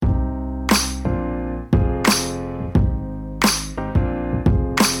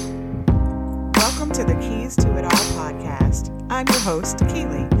to the Keys to It All podcast. I'm your host,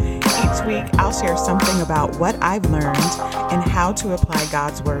 Keely. Each week, I'll share something about what I've learned and how to apply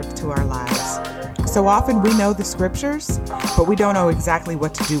God's word to our lives. So often we know the scriptures, but we don't know exactly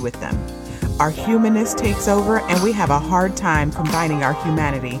what to do with them. Our humanness takes over, and we have a hard time combining our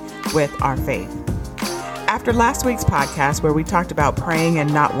humanity with our faith. After last week's podcast, where we talked about praying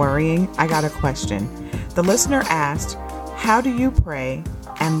and not worrying, I got a question. The listener asked, how do you pray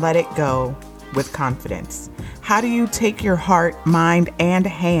and let it go with confidence? How do you take your heart, mind, and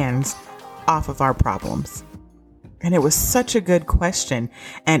hands off of our problems? And it was such a good question.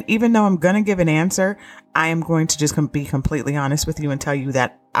 And even though I'm going to give an answer, I am going to just be completely honest with you and tell you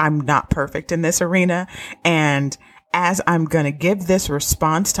that I'm not perfect in this arena. And as I'm going to give this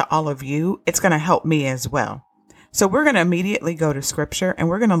response to all of you, it's going to help me as well. So we're going to immediately go to scripture, and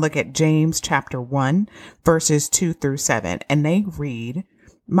we're going to look at James chapter 1, verses 2-7. And they read,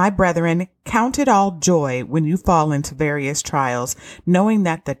 "My brethren, count it all joy when you fall into various trials, knowing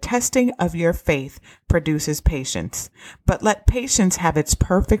that the testing of your faith produces patience. But let patience have its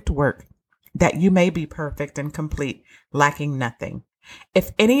perfect work, that you may be perfect and complete, lacking nothing.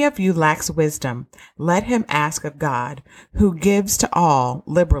 If any of you lacks wisdom, let him ask of God, who gives to all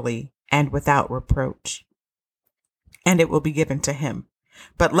liberally and without reproach, and it will be given to him.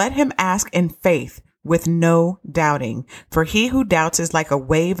 But let him ask in faith with no doubting. For he who doubts is like a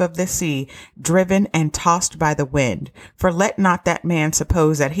wave of the sea, driven and tossed by the wind. For let not that man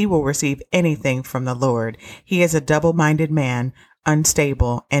suppose that he will receive anything from the Lord. He is a double-minded man,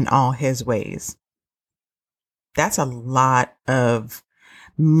 unstable in all his ways." That's a lot of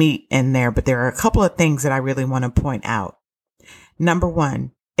meat in there, but there are a couple of things that I really want to point out. Number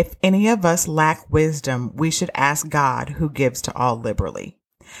one, if any of us lack wisdom, we should ask God, who gives to all liberally.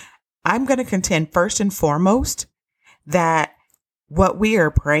 I'm going to contend first and foremost that what we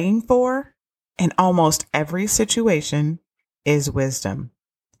are praying for in almost every situation is wisdom.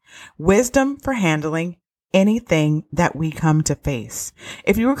 Wisdom for handling anything that we come to face.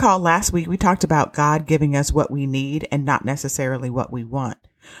 If you recall last week, we talked about God giving us what we need and not necessarily what we want.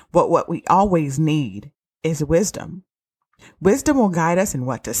 What we always need is wisdom. Wisdom will guide us in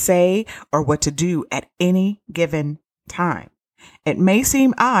what to say or what to do at any given time. It may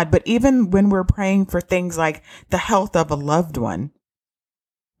seem odd, but even when we're praying for things like the health of a loved one,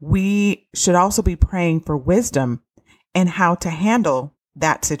 we should also be praying for wisdom and how to handle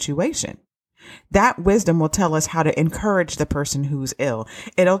that situation. That wisdom will tell us how to encourage the person who's ill.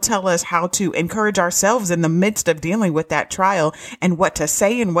 It'll tell us how to encourage ourselves in the midst of dealing with that trial and what to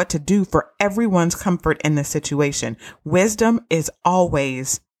say and what to do for everyone's comfort in the situation. Wisdom is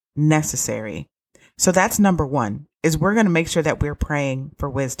always necessary. So that's number one, is we're going to make sure that we're praying for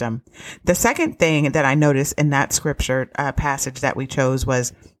wisdom. The second thing that I noticed in that scripture passage that we chose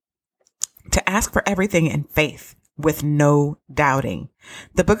was to ask for everything in faith, with no doubting.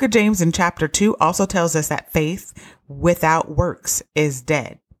 The book of James in chapter 2 also tells us that faith without works is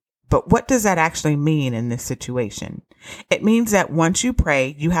dead. But what does that actually mean in this situation? It means that once you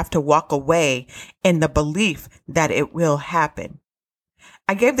pray, you have to walk away in the belief that it will happen.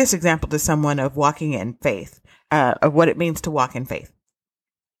 I gave this example to someone of walking in faith, of what it means to walk in faith.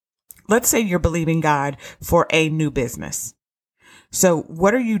 Let's say you're believing God for a new business. So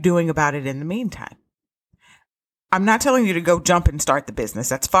what are you doing about it in the meantime? I'm not telling you to go jump and start the business.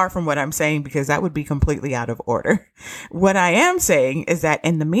 That's far from what I'm saying, because that would be completely out of order. What I am saying is that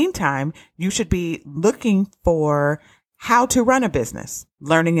in the meantime, you should be looking for how to run a business,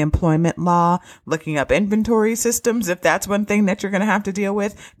 learning employment law, looking up inventory systems, if that's one thing that you're going to have to deal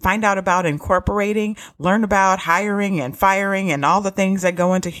with, find out about incorporating, learn about hiring and firing and all the things that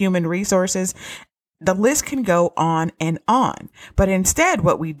go into human resources. The list can go on and on. But instead,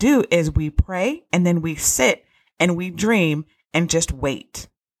 what we do is we pray and then we sit and we dream and just wait,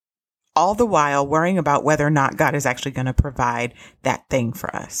 all the while worrying about whether or not God is actually going to provide that thing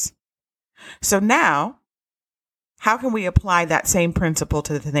for us. So now, how can we apply that same principle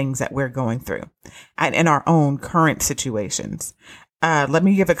to the things that we're going through and in our own current situations? Let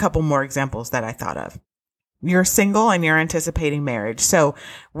me give a couple more examples that I thought of. You're single and you're anticipating marriage. So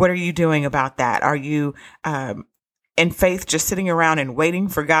what are you doing about that? Are you in faith just sitting around and waiting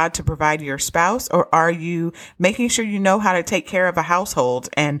for God to provide your spouse? Or are you making sure you know how to take care of a household,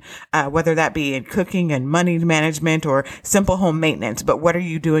 and whether that be in cooking and money management or simple home maintenance? But what are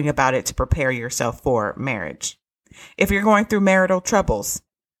you doing about it to prepare yourself for marriage? If you're going through marital troubles,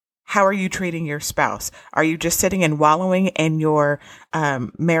 how are you treating your spouse? Are you just sitting and wallowing in your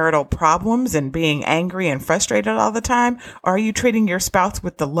marital problems and being angry and frustrated all the time? Or are you treating your spouse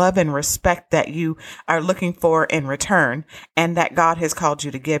with the love and respect that you are looking for in return and that God has called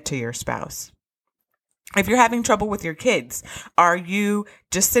you to give to your spouse? If you're having trouble with your kids, are you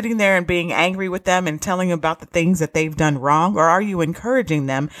just sitting there and being angry with them and telling them about the things that they've done wrong? Or are you encouraging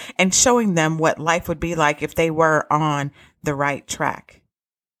them and showing them what life would be like if they were on the right track?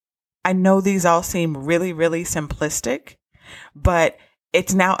 I know these all seem really, really simplistic, but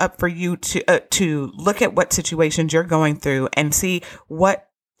it's now up for you to look at what situations you're going through and see what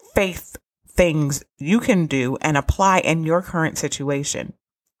faith things you can do and apply in your current situation.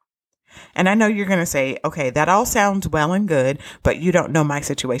 And I know you're going to say, okay, that all sounds well and good, but you don't know my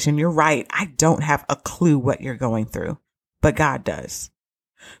situation. You're right. I don't have a clue what you're going through, but God does.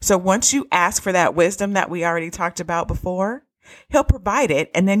 So once you ask for that wisdom that we already talked about before, He'll provide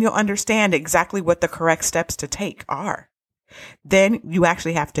it, and then you'll understand exactly what the correct steps to take are. Then you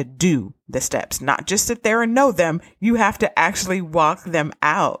actually have to do the steps, not just sit there and know them. You have to actually walk them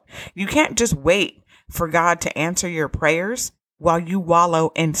out. You can't just wait for God to answer your prayers while you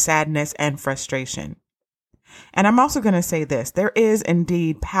wallow in sadness and frustration. And I'm also going to say this. There is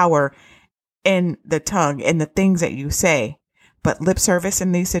indeed power in the tongue, in the things that you say, but lip service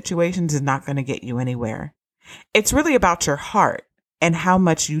in these situations is not going to get you anywhere. It's really about your heart and how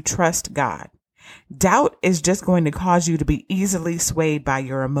much you trust God. Doubt is just going to cause you to be easily swayed by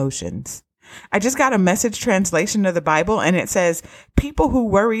your emotions. I just got a Message translation of the Bible, and it says, people who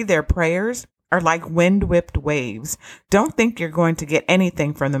worry their prayers are like wind-whipped waves. Don't think you're going to get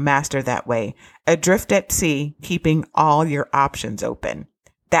anything from the master that way. Adrift at sea, keeping all your options open.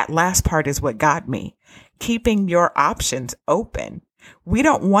 That last part is what got me. Keeping your options open. We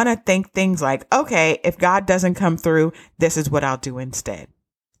don't want to think things like, okay, if God doesn't come through, this is what I'll do instead.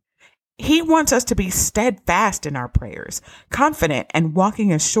 He wants us to be steadfast in our prayers, confident and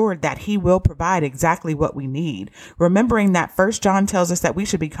walking assured that He will provide exactly what we need. Remembering that 1 John tells us that we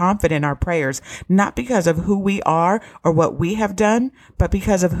should be confident in our prayers, not because of who we are or what we have done, but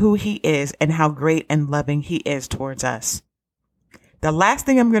because of who He is and how great and loving He is towards us. The last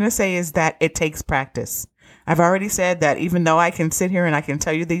thing I'm going to say is that it takes practice. I've already said that even though I can sit here and I can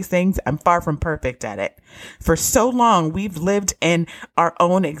tell you these things, I'm far from perfect at it. For so long, we've lived in our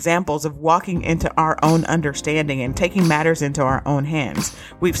own examples of walking into our own understanding and taking matters into our own hands.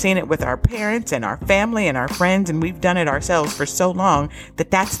 We've seen it with our parents and our family and our friends, and we've done it ourselves for so long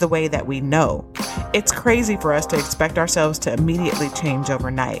that that's the way that we know. It's crazy for us to expect ourselves to immediately change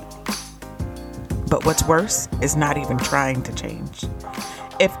overnight. But what's worse is not even trying to change.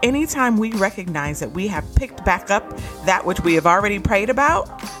 If anytime we recognize that we have picked back up that which we have already prayed about,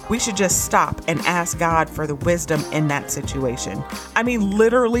 we should just stop and ask God for the wisdom in that situation. I mean,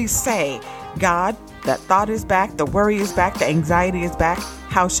 literally say, God, that thought is back, the worry is back, the anxiety is back.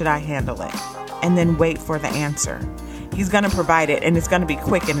 How should I handle it? And then wait for the answer. He's going to provide it, and it's going to be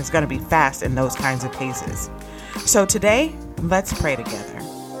quick and it's going to be fast in those kinds of cases. So today, let's pray together.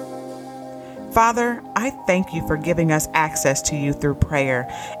 Father, I thank you for giving us access to you through prayer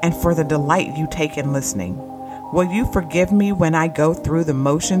and for the delight you take in listening. Will you forgive me when I go through the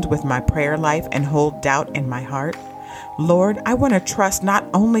motions with my prayer life and hold doubt in my heart? Lord, I want to trust not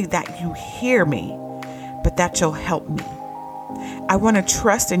only that you hear me, but that you'll help me. I want to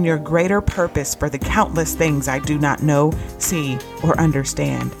trust in your greater purpose for the countless things I do not know, see, or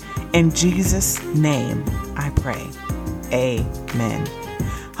understand. In Jesus' name, I pray. Amen.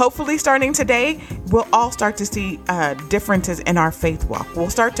 Hopefully, starting today, we'll all start to see differences in our faith walk.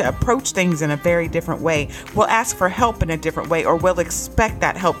 We'll start to approach things in a very different way. We'll ask for help in a different way, or we'll expect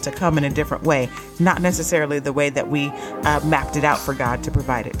that help to come in a different way, not necessarily the way that we mapped it out for God to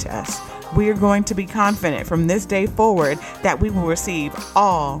provide it to us. We are going to be confident from this day forward that we will receive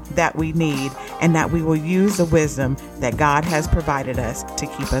all that we need and that we will use the wisdom that God has provided us to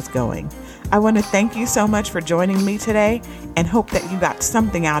keep us going. I want to thank you so much for joining me today and hope that you got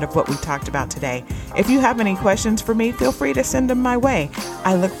something out of what we talked about today. If you have any questions for me, feel free to send them my way.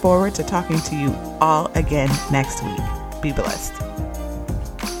 I look forward to talking to you all again next week. Be blessed.